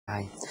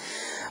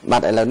บั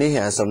ดเหล่านี้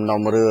สมน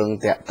มเรื่อง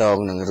แตะตอง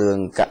หนึ่งเรื่อง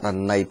กัน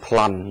ในพ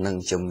ลันหนึ่ง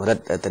จุมริด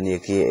ตเนีย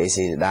กีเอ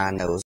ซิดาใ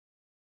น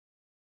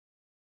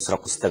ส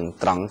กสตึง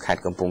ตรังขัด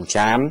กำปง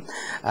ช้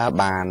ำ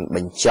บานบร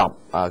รจบ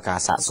กา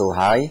สะสู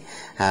หาย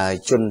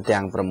จุนแต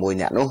งประมวยเ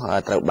นี่ยนู้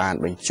ตระบาน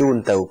บรรจุน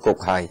เตากุก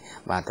หาย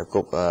บานตะ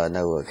กุกใน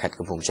ขัดก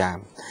ำปงช้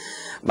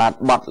ำบาด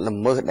บัดละ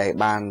มือได้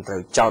บานเตา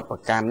จอดประ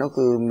กันนั่น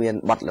คือเมียน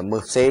บัดละมื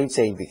อเ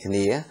ซ็งวิคเ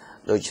นีย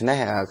โดยเฉพา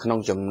ะขนม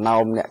จำนอ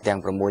มเนี่ยแตง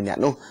ประมวยเนี่ย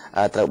นู้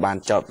ตระบาน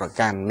จอดประ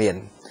กันเมียน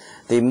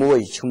ตีมวย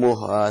ชั่วโมง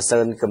เซิ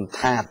นกำธ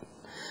าตุ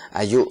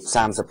อายุ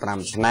30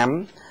 น้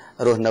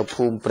ำรุ่น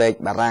ภูมิเปรก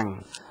บารัง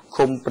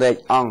คุมเปรก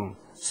อ่อง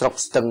สก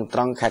สตึงต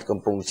รังขัดก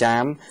ำปงช้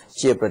ำเ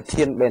ชียประเ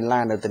ทียนเบนลา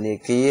ในตนี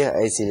กีไอ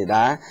ซิลิด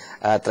า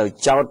เตา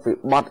เจ้าปิ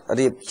บัดเ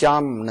รียบจอ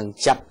มหนึ่ง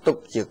จับตุก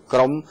จีก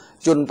รม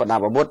จุนปนา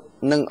บบุตร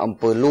หนึ่งอำเ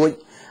ภอลุย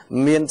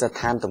เมียนจะ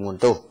ทานตะมุน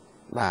ตุ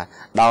บ่า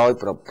โดย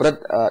ประพฤติ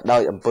โด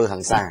ยอำเภอหั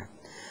งซา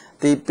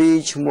ตีปี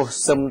ชั่วโมง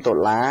ซึมตุ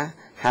ลา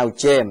ฮาว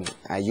เจม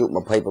อายุม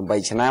าเพย์ปมใบ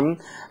ชนะ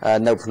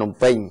ในพนม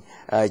เปญ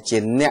เจ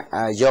นเนี่ย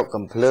ยกก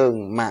ำเพลิง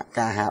มาก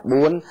าหา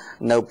บุญ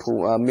ในภู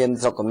เมียน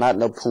สกกำนัด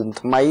ในภูมิท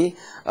ำไม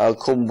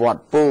คุมวัด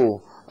ปู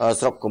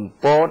สกกำ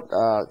โพด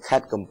แค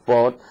ดกำโพ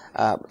ด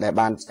ใน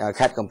บ้านแค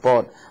ดกำโพ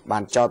ดบ้า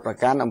นจอดประ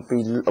การอ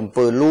ำเภ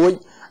อลุย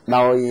โด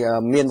ย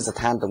เมียนส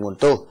ถานตะมุน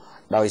ตุ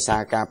โดยสา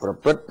การประ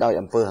พฤติโดย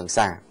อำเภอหังซ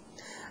า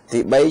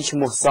ที่ใบช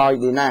มุซอย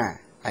ดีน่า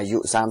อายุ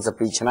30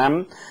 ปีชนะ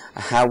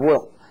ฮา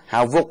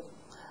วก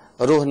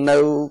รูนเอา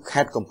แค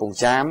ดกำปง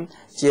ช้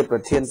ำเชียประ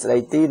เทียนสไล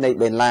ตี้ใน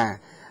เบนลา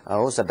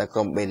สัตว์กร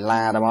มเบนล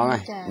าได้มั้งไง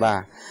บ่า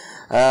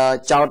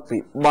เจ้าปี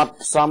บัด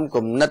ซ้อมก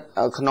ลุ่มนัด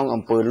ขนมอ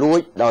ำเภอลุย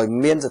โดย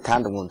เมียนสถาน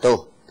ตะมุนตุ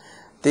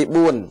ตี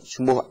บุญช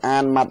มุอา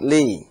นมัด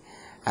ลี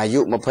อายุ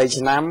มาเพย์ช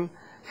นะ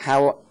ฮ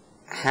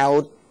าว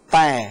แ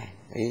ต่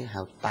ฮ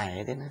าวแต่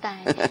ได้นะ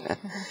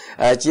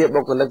เชียบ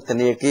กลึกตะเ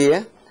นียกี้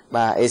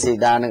บ่าเอซิ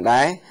ดาหนึ่งไ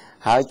ด้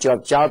หายจอบ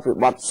เจ้าปี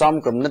บัดซ้อม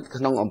กลุ่มนัดข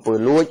นมอำเภอ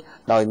ลุย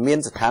โดยเมียน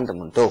สถานตะ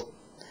มุนตุ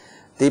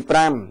ตีพร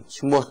ำช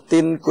มุติ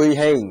นกุยเ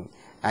ฮง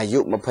อายุ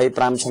มาเพ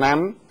ย์ชนะ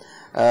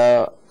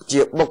เจี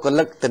ยบบก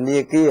ลึกตะเนีย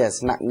กี้ส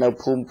นักใน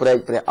ภูมิเปรก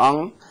เปรอ่อง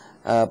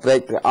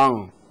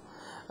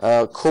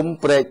คุม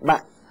เปรกบะ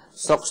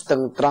สกสตึ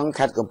งตรัง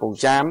ขัดกำปง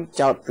ช้ำเ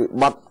จ้าปี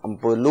บัดอำ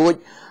เภอลุย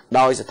โด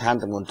ยสถาน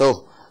ตะมุนตุ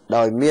โด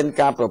ยเมียน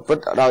การประพฤ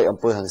ติโดยอำ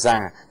เภอหังซา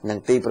หนัง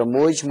ตีประม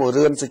วยชมุเ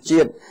รือนสุ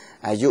จิต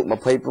อายุมา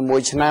เพย์ประมวย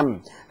ชนะ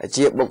เ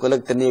จียบบกลึ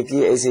กตะเนีย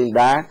กี้เอซิล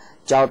ดา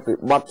เจ้าปี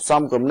บัดซ้อ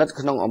มกำนัด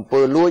ขนมอำเภ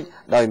อลุย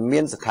โดยเมี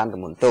ยนสถานตะ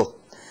มุนตุ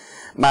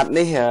บัด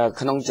นี้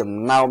ขนมจ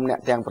ำนำเนี่ย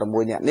แตงประมว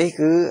ยเนี่ยนี่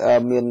คือ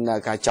เมียน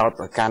การจอด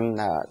ประกัน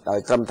โดย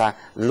กรมทาง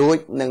ลุย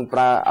หนึ่งปล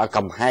าก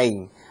ำไฮ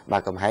บา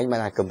กำไฮมา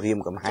ได้กำเรียม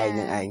กำไฮ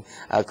ยังไง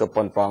กระป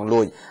นปอง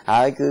ลุยหา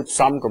ยคือ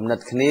ซ้อมกำนัด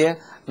ขณี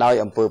โดย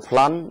อำเภอพ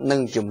ลันหนึ่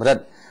งจุ่มริด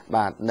บ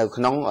าดในข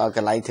นมกร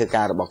ะไรเทก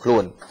ารระบบครู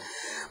น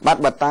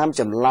บัดตาม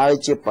จำลาย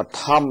เจ็บป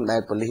ฐมใน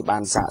ปริบา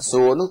ลสะโซ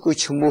นั่นคือ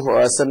ชมู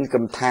สันก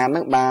ำทาน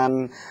นักบาน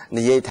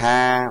นิยธา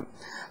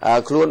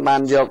ครูนบา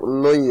นยก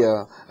ลุย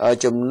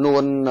จำนว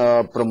น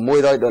ประมวย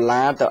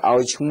$100แต่เอา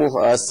ชมู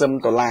ซึม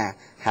ตัวลา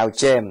ฮาว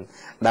เจม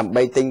ดำใบ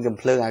ติงกำ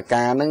เพลิงอาก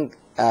ารนั้น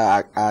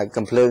ก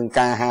ำเพลิงก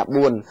าหา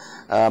บุญ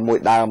มวย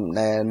ดำใน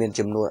เมียนจ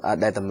ำนวน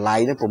ได้ตำไล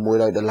นั้นประมวย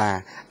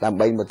$1ดำใ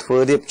บหมดเฟื่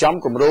อเรียบจ้อม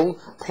กำรุง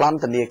พลัน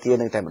ตะเนียเกียร์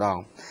ในแต่รอง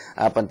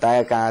ปัญไต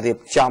การเรียบ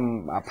จ้อม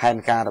แผน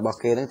การระบบ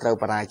เกียร์นั้นเรา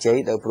ประเจ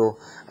โดยโปร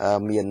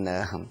เมียน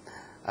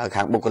ข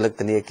างบุคลิก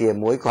ตะเนียเกียร์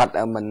มวยควัด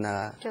มัน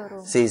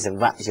ซีสัง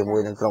วะจมว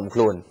ยในกรมค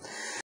รูน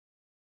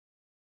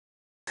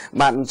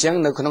บ้านเชียง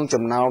ในขนมจ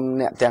ำนำ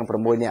เนี่ยแตงประ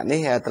มวยเนี่ยนี่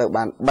ตระบ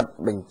านบัด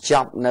เป็น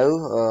จับเนื้อ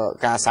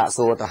กาสะโซ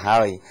ต่อหา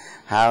ย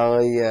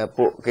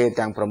ปุกเกแต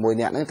งประมวยเ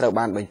นี่ยนั่งตระบ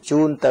านเป็นจู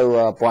นเตอ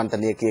ปอนตะ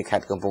เนียเกียขั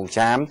ดกำปง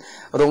ช้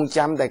ำรงจ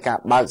ำแต่กะ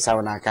บางสาว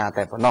นากาแ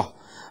ต่ปน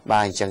บ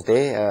างจังเต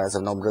ส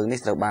ำนมเรื่องนี้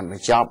ตระบานเป็น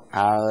จับ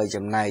จ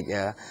ำใน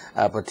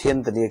ประเทศ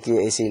ตะเนียเกีย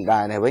เอซิลได้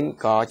ในวิ่ง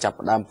ก็จับ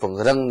ดำผง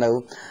เรื่องใน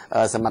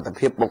สมรรถ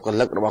ภาพบุค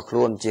ลิกระบบค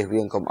รูนเจียเวี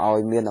ยงกบเอา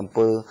เมียนอำเภ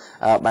อ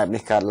แบบ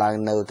นี้การล้าง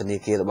ในตะเนีย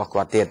เกียระบบกว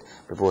าดเตียด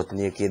ประพฤติตะเ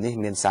นียเกียนี้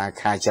เมียนสา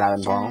ขาจราจ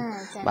รร้อง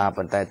มา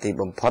ปัญไตตี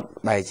บ่มพด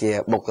ใบเจีย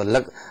บุคลิ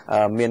ก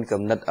เมียนก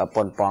ำนัดป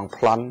นปองพ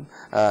ลัน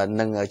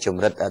นึ่งจุ่ม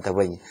รัดตะ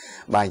วิง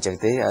บางจัง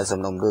เตส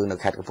ำนมเรื่องใน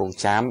ขัดกระพง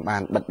ช้ำบา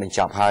นบัดเป็น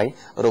จับหาย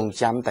รง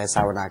จำแต่ส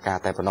าวนากา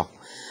แต่ปน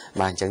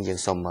บางจังยัง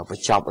สมประ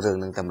ชอบเรื่อง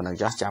หนึ่งแต่มัน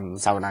จะจ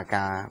ำสาวนาก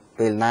าเ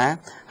ป็นนะ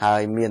หา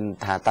ยเมียน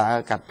ถาตา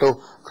กัดตู้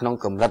ขนม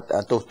กำลัด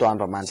ตู้ตอน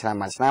ประมาณชนะ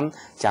มาชนะ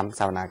จำส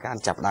าวนากา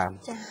จับดาม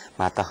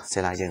มาต่อเส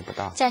นายัง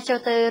ต่อจะโจ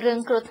เตอเรื่อง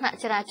กรุณา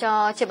จราจร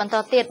เจ็บันต่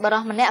อเตียดบร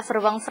มเนี่ยสร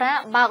ะวังฟ้า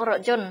บากรถ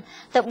ยนต์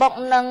ตบก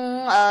นัง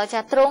จะ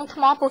ตรงท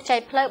มอผู้ใจ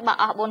เพลิดบา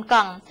กบนกล่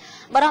อง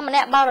บรมเ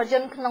นี่ยบากรถย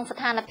นต์ขนมส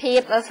ถานพิ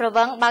บสระ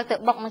วังบากต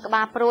บกนังกบ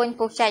าปรุน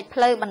ผู้ใจเพ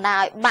ลิดบรรดา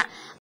บะ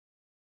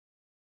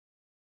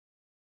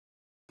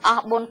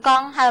បួនក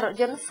ង់ហើយរថ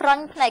យន្តហ្វ្រុញ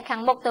ផ្នែកខា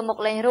ងមុខទៅមុខ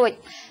លេងរួច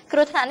គ្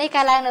រោះថ្នាក់នេះ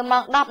កើតឡើងនៅម៉ោ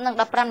ង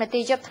 10:15 នា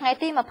ទីយប់ថ្ងៃ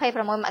ទី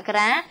 26 មក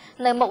រា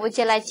នៅមុខវិទ្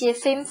យាល័យជា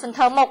ហ្វីមសន្ធ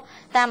រមុខ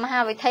តាមមហា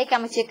វិថីក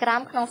ម្ពុជាក្រោ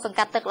មក្នុងសង្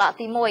កាត់ទឹកឡក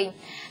ទី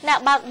 1 អ្នក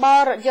បើកបរ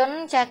រថយន្ត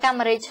ចាកា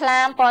មេរ៉ាឆ្លា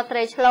មពណ៌ត្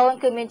រីឆ្លូន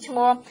គឺមានឈ្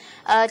មោះ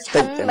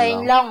ឈិនមេង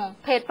ឡុង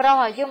ភេទប្រុស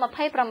អាយុ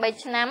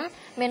 28 ឆ្នាំ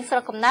មានស្រុ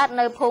កកំណើត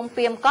នៅភូមិ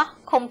ពីមកោះ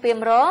ឃុំពីម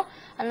រ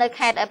នៅ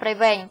ខេត្តព្រៃ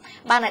វែង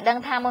បានឲ្យដឹង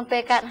ថាមុនពេ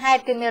លកើតហេ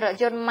តុគឺមានរថ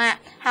យន្តម៉ាក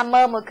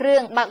Khmer មួយគ្រឿ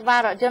ងបើកវ៉ា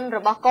រថយន្តរ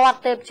បស់គាត់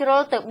ទើបជ្រុល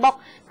ទៅបុក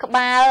ក្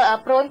បាល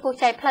ព្រួយពុះ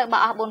ចែកផ្លូវបើ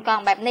អស់ 4 ក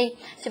ង់បែបនេះ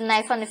ចំណែក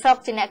សន្តិសុខ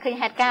ជាអ្នកឃើញ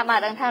ហេតុការណ៍បាន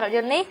ដឹងថារថយ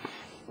ន្តនេះ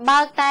បើ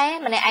កតែ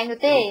ម្នាក់ឯងនោះ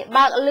ទេ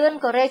បើកលឿន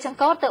កូរ៉េចង្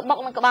កូតទៅបុក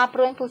នឹងក្បាលព្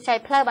រួយពុះចែក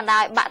ផ្លូវបណ្ដោ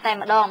យបាក់តែ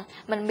ម្ដង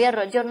មិនមាន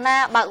រថយន្តណា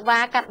បើកវ៉ា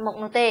កាត់មុខ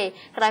នោះទេ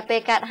ក្រោយពេល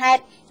កើតហេ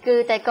តុគឺ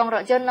តែកង់រ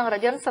ថយន្តនិងរ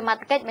ថយន្តសមត្ថ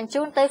កិច្ចបញ្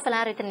ជូនទៅសាលា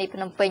រាជធានីភ្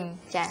នំពេញ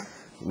ចា៎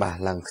បាទ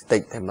ឡើងខ្ទេ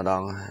ចតែម្ដ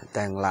ង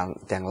ទាំងឡាន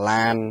ទាំ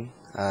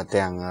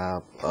ង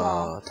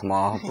ថ្ម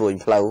ព្រួយ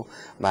ផ្លូវ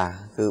បាទ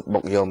គឺបុ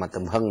កយកមក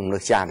ទំហឹងមនុ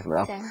ស្សចាស់ម្ដ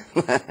ង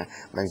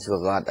ដឹងជួ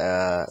គាត់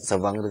ស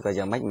វឹងឬក៏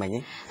យ៉ាងម៉េចមិញ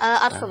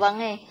អត់សវឹង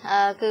ទេ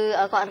គឺ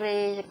គាត់រេ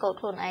កោត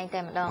ខ្លួនឯងតែ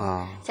ម្ដង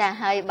ចា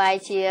ហើយបាយ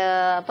ជា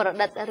ប្រ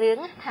ឌិតរឿង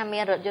ថាមា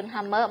នរថយន្ត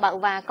Khmer បើក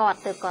វ៉ាគាត់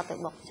ទៅ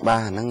បុកបា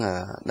ទហ្នឹង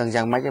ដឹង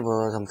យ៉ាងម៉េចព្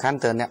រោះសំខាន់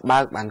តើអ្នកបើ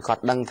កបានគា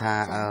ត់ដឹងថា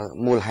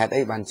មូលហេតុ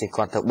អីបានជា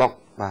គាត់ទៅបុក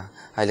បាទ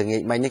ហើយល្ងា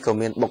ចមិញនេះក៏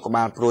មានបុកក្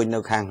បាលព្រួយនៅ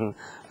ខាង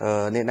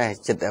នេះដែរ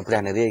ចិត្តព្រះ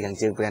នារីខាង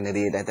ជើងព្រះនា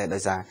រីដែរតែដោ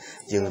យសារ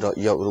យើង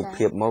យករូប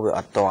ភាពមកវាអ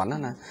ត់តន់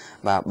ណា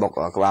បាទបុក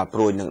ក្បាលព្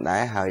រួយនឹងដែ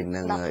រហើយ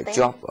នឹង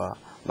ជាប់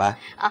បាទ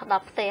អស់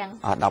10ផ្ទាំង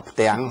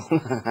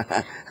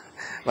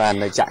បាទ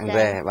នៅចាក់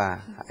រ៉េបាទ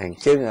ខាង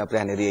ជើងព្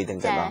រះនារីទាំ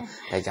ងតែបង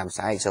តែចាំ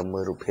ស្អែកសូមមើ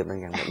លរូបភាពហ្នឹង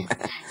យ៉ាងម៉េច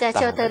ចា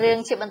ចូលទៅរឿង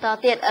ជាបន្ត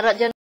ទៀតរថ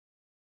យន្ត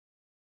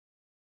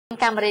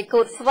កាមេរ៉ា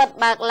គូតស្វិត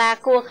បើកឡា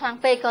គួរខ្លាំង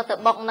ពេកក៏ទៅ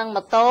បុកនឹង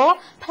ម៉ូតូ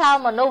ផ្លោ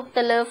មនុស្ស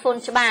ទៅលើហ្វុន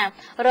ច្បារ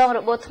រងរ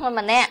បួសធ្ងន់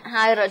ម្នាក់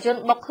ហើយរថយន្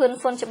តបុកខឿន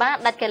ហ្វុនច្បារ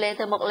ដាច់កែលេ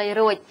ទៅមុខលេ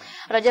រួច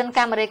រថយន្ត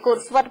កាមេរ៉ាគូត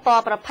ស្វិតព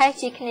ណ៌ប្រផេះ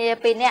ជិះគ្នា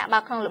2នាក់បើ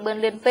កក្នុងលបឿន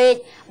លឿនពេក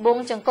បួង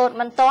ចង្កូត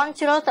មិនតាន់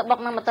ជ្រុលទៅបុក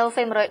នឹងម៉ូតូ 110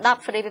 ស៊េ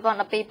រី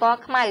 2012 ពណ៌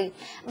ខ្មៅ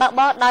បើក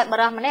បោដោយប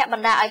រិសម្នាក់ប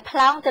ណ្ដាឲ្យផ្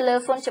លោងទៅលើ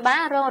ហ្វុនច្បារ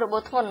រងរបួ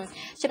សធ្ងន់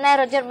ចំណែក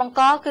រថយន្តបង្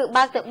កគឺ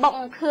បើកទៅបុក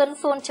នឹងខឿន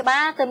ហ្វុនច្បា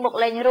រទៅមុខ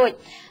លេងរួច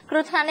គ្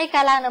រោះថ្នាក់នេះ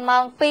កើតឡើងនៅម៉ោ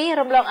ង 2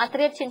 រំលងអត្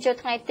រាឈានចូល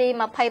ថ្ងៃទី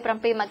 27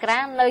 មករា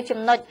នៅចំ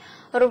ណុច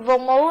រវ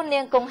ងមូនា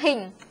ងកុងហ៊ីង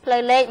ផ្លូ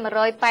វលេខ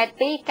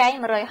 182 កែង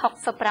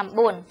 169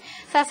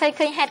 សាស្ត្រី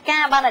ឃើញហេតុកា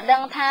រណ៍បានឲ្យដឹ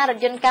ងថារថ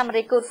យន្តកាមេ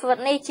រ៉ាគូតស្វិត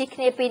នេះជិះគ្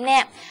នា2នា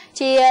ក់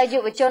ជាយុ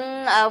វជន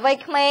វ័យ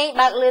ក្មេង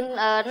បើកលឿន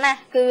ណាស់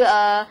គឺ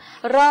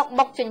រក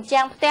បុកជញ្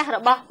ជាំងផ្ទះរ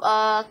បស់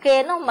គេ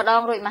នោះម្ដ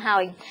ងរួចមកហើ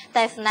យ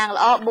តែសំណាង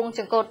ល្អប៊ុងច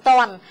ង្កូតត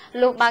ន់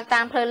លុះបើកតា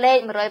មផ្លូវលេខ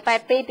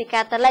 182 ពី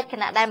កាតលិចខ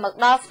ណៈដែលមក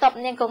ដល់ស្តុប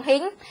នាងកុងហ៊ី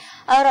ង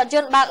រថយ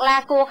ន្តបើកឡា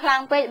គួរខ្លាំ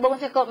ងពេកប៊ុង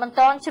ចង្កូតមិន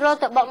តន់ជ្រុល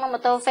ទៅបុកនឹង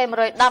ម៉ូតូ 110 ស៊េ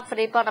រី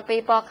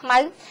 2012 ពណ៌ខ្មៅ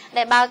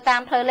ដែលបើកតា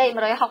មផ្លូវលេខ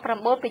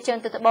 169 ពីជើង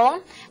ទៅត្បូង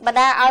បណ្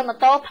ដាឲ្យម៉ូ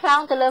តូផ្លោង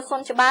ទៅលើហ្វុ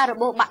នច្បាររ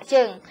បួសបាក់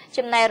ជើង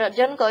ចំណែករថ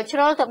យន្តក៏ជ្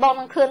រុលទៅបុក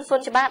នឹងខឿនហ្វុន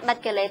ច្បារដា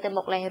ច់កែលេទៅ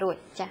មុខលេងរួច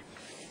ចា៎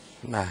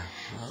បាទ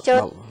ចូ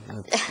ល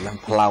ឡើង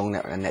ផ្លោង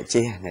អ្នក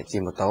ជិះ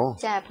ម៉ូតូ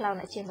ចាផ្លោង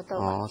អ្នកជិះម៉ូតូ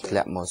ធ្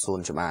លាក់មកសួន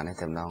ច្បារនេះ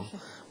តែម្ដង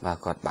បាទ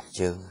គាត់បាក់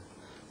ជើង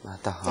បាទ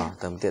តោះ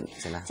ទៅទៀត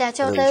ចា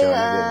ចូលទៅ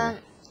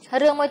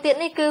រឿងមួយទៀត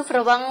នេះគឺប្រ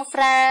វឹងហ្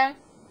វ្រា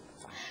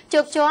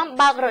ជោគជាំ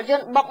បើករថយ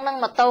ន្តបុកនឹង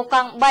ម៉ូតូក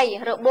ង់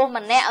3របួស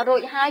ម្នាក់រួ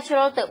ចហើយជ្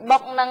រុលទៅបុ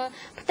កនឹង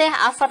ផ្ទះ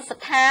អសត់ស្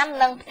ថាន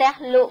និងផ្ទះ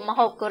លក់ម្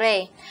ហូបកូរ៉េ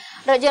រ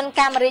ថយន្ត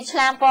កាមេរ៉ាឆ្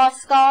លាមពណ៌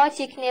ស្ករ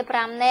ជិះគ្នា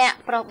5នាក់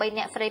ប្រុស3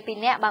នាក់ស្រី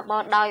2នាក់បើកប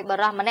រដោយប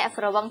រិសម្នាក់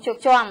ស្រវឹងជោគ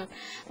ជាំ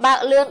បើក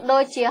លឿនដូ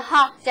ចជា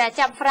ហោះចា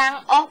ចាប់ហ្វ្រាំង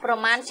អស់ប្រ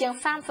មាណជាង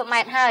30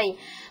ម៉ែត្រហើយ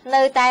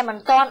នៅតែមិន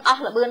ទាន់អ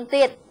ស់ល្បឿន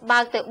ទៀតបើ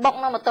កទៅបុក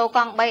នឹងម៉ូតូក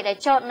ង់3ដែល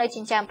ចតនៅ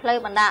ចិញ្ចើមផ្លូវ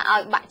បណ្ដាឲ្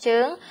យបាក់ជើ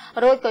ង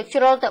រួចក៏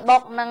ជ្រុលទៅបុ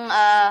កនឹង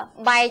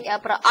បែក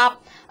ប្រអប់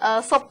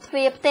សុបទ្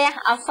វារផ្ទះ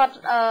អសត់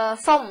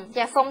សុំ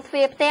ទ្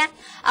វារផ្ទះ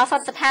អស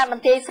ត់ស្ថានប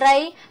ន្ទាយស្រី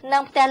និ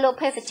ងផ្ទះលក់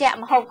ភេសជ្ជៈ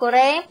ម្ហូបកូ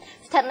រ៉េ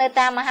ស្ថិតនៅ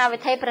តាមមហាវិ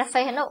ថីព្រះ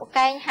សីហនុ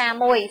កែង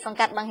51សង្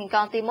កាត់បឹងហិងក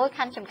ងទី 1 ខ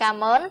ណ្ឌចំការ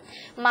មន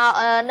មក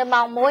នៅ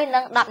ម៉ោង 1:10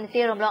 នា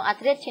ទីរំលងអ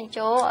ត្រាឈាន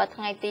ចូល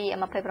ថ្ងៃទី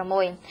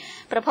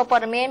26ប្រភពព័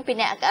ត៌មានពី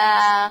អ្នក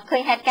ឃើ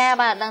ញហេតុការណ៍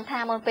បានដឹងថា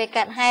មុនពេល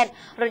កើតហេតុ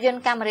រថយន្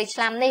តកាមេរ៉ាឆ្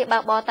លាមនេះបើ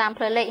កបរតាម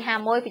ផ្លូវលេខ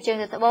 51 ពីជើង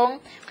ទៅត្បូង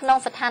ក្នុង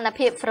ស្ថាន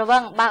ភាពស្រវឹ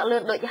ងបើកលឿ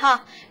នដូចហោះ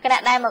ខ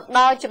ណៈដែលមកដ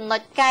ល់ចំណុ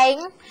ចកែង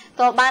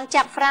ក៏បាន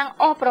ចាប់ហ្វ្រាំង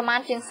អស់ប្រមាណ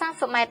ជាង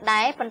30ម៉ែត្រ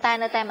ដែរប៉ុន្តែ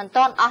នៅតែមិន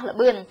ទាន់អស់ល្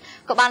បឿន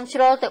ក៏បានជ្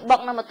រុលទៅបុក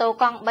នឹងម៉ូតូ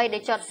កង់3ដែ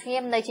លចតស្ងៀ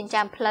មនៅចិញ្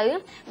ចើមផ្លូវ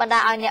បណ្ដា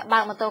ឲ្យអ្នកបើ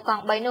កម៉ូតូក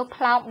ង់3នោះ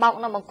ផ្លោងបោក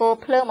នៅបង្គោល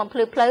ភ្លើងបំភ្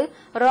លឺផ្លូវ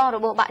រងរ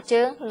បួសបាក់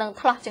ជើងនិង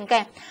ថ្លោះចង្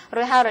កេះ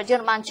រួចហើយរថយ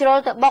ន្តបានជ្រុល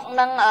ទៅបុក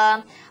នឹង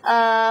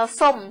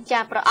សុំចា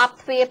ប្រអប់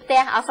ទ្វារផ្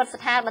ទះអសត់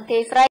ស្ថានបន្ទា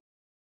យស្រី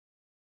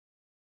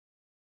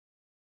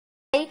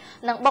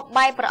នឹងបុក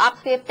បាយប្រអប់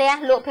ទ្វារផ្ទះ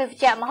លក់ភេស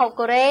ជ្ជៈម្ហូប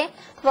កូរ៉េ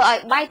ធ្វើឲ្យ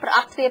បាយប្រអ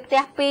ប់ទ្វារផ្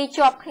ទះ2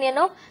ជាប់គ្នា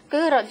នោះ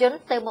គឺរថយន្ត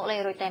ទៅមុខលេង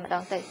រួចតែម្ដ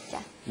ងទៅ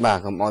ចា៎បាទ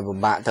កុំអោយពិ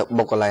បាកទៅ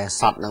បុកកន្លែង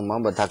សតហ្នឹងហ្មង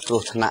បើថាគ្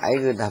រោះថ្នាក់អី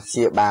គឺថាព្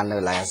យាបាលនៅ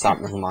កន្លែងសត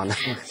ហ្នឹងហ្មង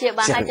ព្យា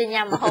បាលឲ្យទៅ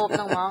ញ៉ាំម្ហូបហ្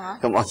នឹងហ្មង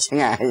កុំអោយឆ្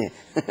ងាយ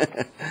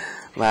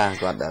បាទ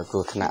គាត់គ្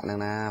រោះថ្នាក់ហ្នឹង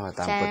ណាបើ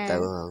តាមពិតទៅ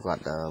គា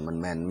ត់មិន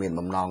មែនមាន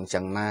បំណងអញ្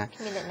ចឹងណា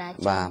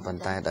បាទប៉ុ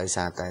ន្តែដោយ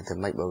សារតែធ្វើ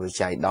ម៉េចបើវា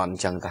ចៃដន្យអ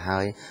ញ្ចឹងទៅហើ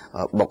យ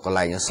បុកកន្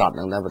លែងសតហ្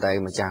នឹងដែរប៉ុន្តែ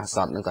ម្ចាស់ស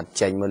តហ្នឹងគាត់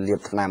ចេញមកលាប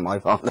ថ្នាំឲ្យ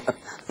ផង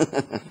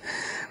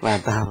បាទ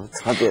តាម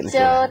ទៀត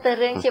ចូលទៅ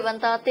រឿងជាប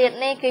ន្តទៀត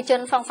នេះគឺជ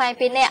នសង្ស័យ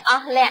2នាក់អ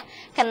ស់លក្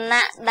ខ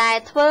ណៈដែល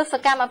ធ្វើស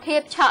កម្មភា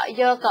ពឆក់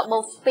យកកាបូ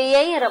បស្ពា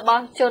យរប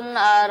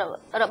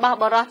ស់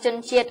បរិសុទ្ធជន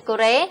ជាតិកូ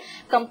រ៉េ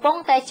កំពុង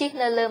តែជិះ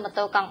នៅលើម៉ូ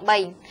តូកង់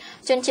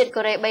3ជនជាតិ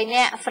កូរ៉េ3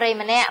នាក់ស្រី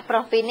ម្នាក់ប្រុ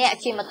ស2នាក់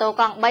ជិះម៉ូតូ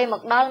កង់3ម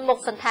កដល់មុខ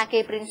សន្តាគា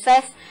រ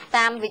Princess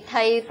តាមវិ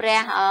ថីព្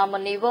រះមុ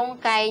នីវង្ស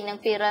កែងនឹង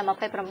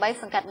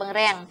228សង្កាត់បឹង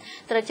រាំង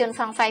ត្រូវជន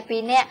សង្ស័យ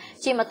2នាក់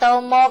ជិះម៉ូតូ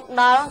មក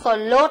ដល់ក៏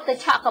លោតទៅ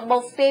ឆក់កាបូ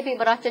បស្ពាយពី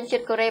បរិសុទ្ធជនជា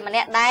តិកូរ៉េម្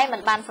នាក់តែមិ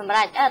នបានសម្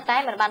រេចអ្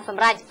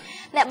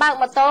នកបើក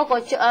ម៉ូតូក៏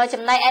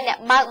ចំណែកឯអ្នក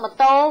បើកម៉ូ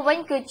តូវិញ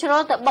គឺជ្រុ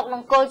លទៅបុកនឹ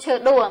ងគល់ឈើ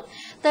ដួល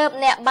ទើប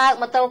អ្នកបើក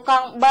ម៉ូតូក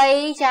ង់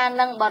3ចា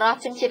នឹងបរិសុទ្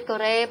ធជនជាតិកូ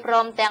រ៉េព្រ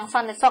មទាំងស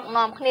ន្តិសុខ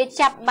នាំគ្នា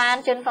ចាប់បាន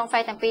ជនសង្ស័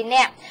យទាំង2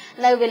នាក់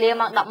នៅវេលា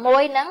ម៉ោង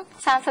 11 និង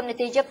 30 នា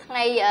ទីយប់ថ្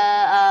ងៃ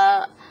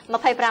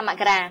25 ម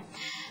ករា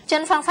ជ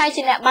នសង្ស័យ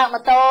ជាអ្នកបើក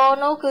ម៉ូតូ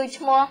នោះគឺ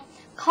ឈ្មោះ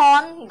ខ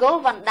នហ្គូ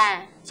វ៉ាន់ដា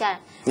ចា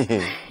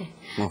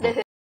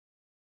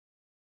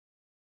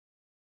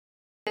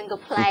រឿងក៏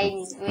ផ្លែង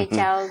វា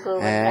ចៅគូ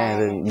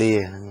រឿងឌី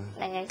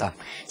ហ្នឹងហើយ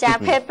ចា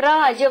ភេទប្រុស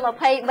អាយុ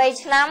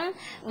23ឆ្នាំ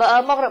បើ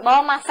មុខរបរ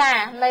ម៉ាសា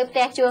នៅផ្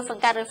ទះជួលស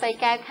ង្កាត់រស័យ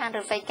កែវខណ្ឌ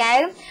រស័យកែវ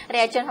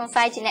រាជជនសង្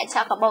ស័យជាអ្នកឆ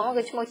ក់កាបូបនោះ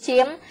គឺឈ្មោះជា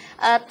ម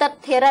ទឹក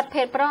ធីរិត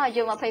ភេទប្រុសអា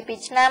យុ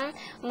22ឆ្នាំ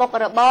មុខ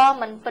របរ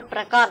មិនពិតប្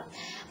រាកដ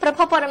ប្រភ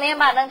ពព័ត៌មាន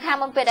បានដឹងថា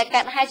មុនពេលដែល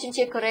កើតហេតុជន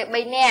ជាតិកូរ៉េ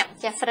3នាក់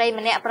ចាស្រី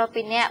ម្នាក់ប្រុស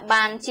2នាក់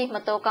បានជិះ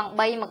ម៉ូតូកង់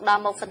3មកដ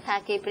ល់មុខសន្តា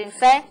គារ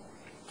Princess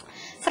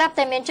ស្រាប់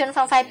តែមានជនស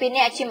ង្ស័យ2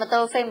នាក់ជិះម៉ូតូ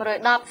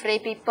C110 Free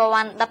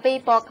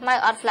 2012 ពណ៌ខ្មៅ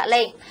អត់ស្លាក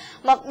លេខ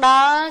មកដ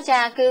ល់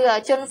ចាគឺ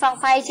ជនសង្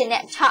ស័យជាអ្ន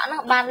កឆក់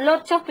នោះបានលោត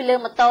ចុះពីលើ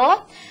ម៉ូតូ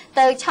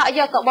ទៅឆក់យ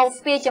កកាបូប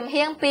ស្ពាយចំ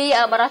ហៀងពី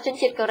បរិសុទ្ធជន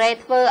ជាតិកូរ៉េ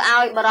ធ្វើ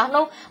ឲ្យបរិសុទ្ធ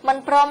នោះមិន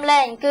ព្រម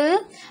លែងគឺ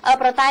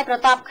ប្រតែប្រ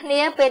តបគ្នា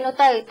ពេលនោះ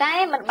ទៅតែ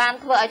មិនបាន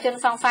ធ្វើឲ្យជន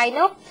សង្ស័យ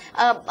នោះ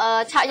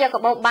ឆក់យកកា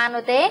បូបបាន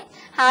នោះទេ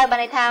ហើយបាន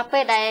ន័យថាពេ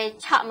លដែល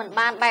ឆក់មិន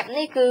បានបែប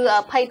នេះគឺ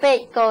ភ័យពេក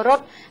ក៏រ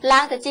ត់ឡើ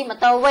ងទៅជិះម៉ូ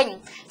តូវិញ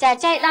ចា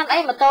ចៃដាំអី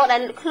ម៉ូតូដែ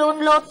លខ្លួន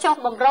លោតចុះ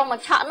បំរុងម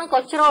កឆក់ហ្នឹងក៏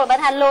ជ្រុលបើ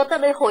ថាលោតទៅ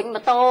ដោយរុញ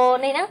ម៉ូតូ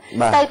នេះហ្នឹង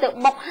ទៅ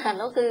បុកអា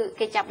នោះគឺ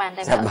គេចាប់បាន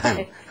តែ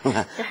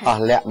អ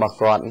ស់លក្ខរបស់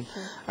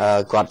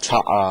គាត់ឆ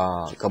ក់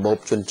កាបូប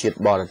ជនជាតិ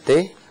បរទេ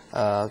ស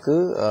គឺ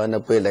នៅ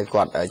ពេលដែល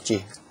គាត់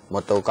ជិះ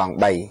ម៉ូតូកង់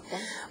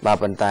3បាទ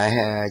ប៉ុន្តែ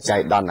ចៃ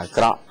ដន្យអា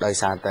ក្រក់ដោយ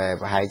សារតែ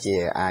ប្រហែលជា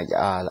អាច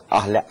អ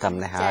ស់លក្ខតាម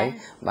នេះហើយ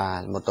បា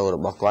ទម៉ូតូរ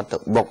បស់គាត់ទៅ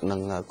បុកនឹ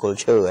ងគល់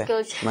ឈើ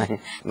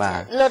បាទ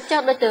លោត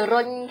ចុះដូចទៅ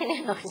រុញគ្នា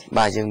នោះ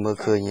បាទយើងមើល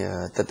ឃើញ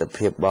ទស្សនវិជ្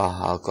ជារបស់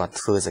គាត់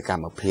ធ្វើសក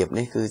ម្មភាព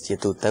នេះគឺជា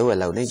ទូទៅឥ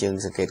ឡូវនេះយើង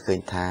សង្កេតឃើញ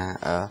ថា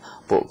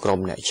ពួកក្រុម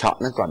អ្នកឆក់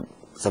ហ្នឹងគាត់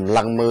សម្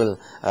លឹងមើល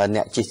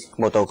អ្នកជិះ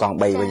ម៉ូតូកង់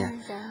3វិញ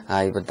ហើ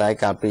យប៉ុន្តែ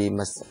កាលពី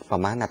ប្រ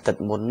ហែលអាទិត្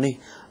យមុននេះ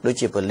ដូច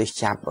ជាប៉ូលីស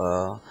ចាប់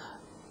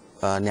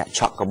អ្នកឆ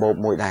ក់កាបូប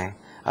មួយដែរ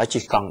ហើយ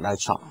ជិះកង់ដៅ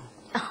ឆក់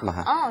បា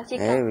ទ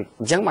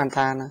អញ្ចឹងបាន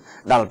ថា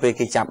ដល់ពេល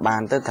គេចាប់បា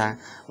នទៅថា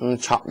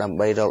ឆក់ដើម្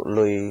បីរក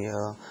លុយ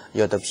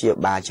យកទៅព្យា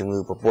បាលជំងឺ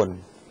ប្រពន្ធ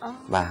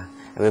បាទ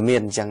វាមាន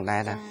អញ្ចឹងដែ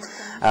រណា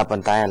ប៉ុ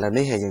ន្តែឥឡូវ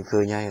នេះយើងឃើ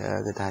ញហើយ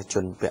គឺថាជ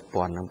នពាក់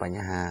ព័ន្ធនឹងប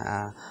ញ្ហា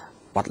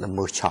បាត់ល្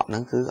មើសឆក់ហ្នឹ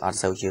ងគឺអត់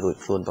សូវជារួច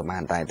ខ្លួនប្រមា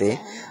ណតែទេ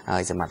ហើ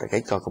យសមត្ថកិ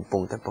ច្ចក៏កំពុ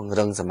ងតែពង្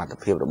រឹងសមត្ថ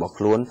ភាពរបស់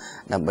ខ្លួន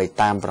ដើម្បី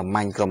តាមប្រ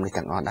មាញ់ក្រុមនេះ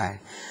ទាំងអស់ដែរ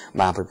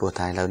បាទពីព្រោះ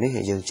តែឥឡូវនេះ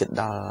យើងជិត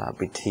ដល់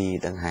ពិធី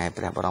ដង្ហែ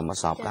ព្រះបរម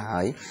សពដល់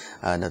ហើយ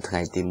នៅថ្ងៃ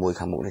ទី1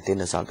ខាងមុខនេះទេ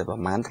នៅសល់តែប្រ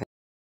មាណថ្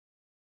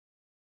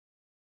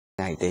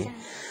ងៃទេ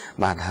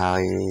បាទហើ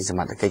យសម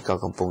ត្ថកិច្ចក៏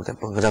កំពុងតែ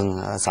ពង្រឹង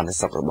សន្តិ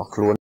សុខរបស់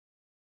ខ្លួន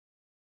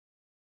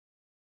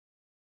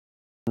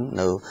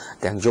នៅ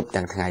ទាំងយប់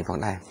ទាំងថ្ងៃផង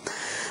ដែរ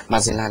បា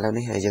ទសិលាឥឡូវ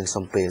នេះយើងសូ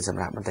មពេលស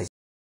ម្រាប់បន្តិច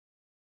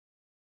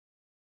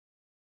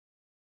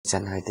សិ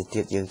នហើយតិច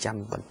ទៀតយើងចាំ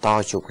បន្ត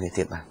ជួបគ្នា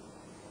ទៀតបាទ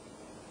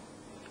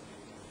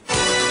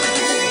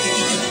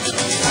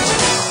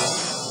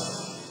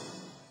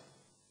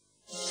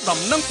ដំ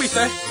ណឹងពិ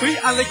សេសពី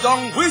អាឡេក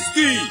ង់វីស្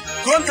គី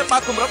គ្រាន់តែបើ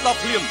កគម្របដល់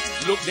ភ្លាម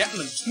លោកអ្នក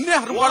នឹងឈ្នះ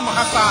រង្វាន់ម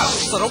ហាសាល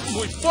សរុប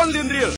 1000 លានរៀល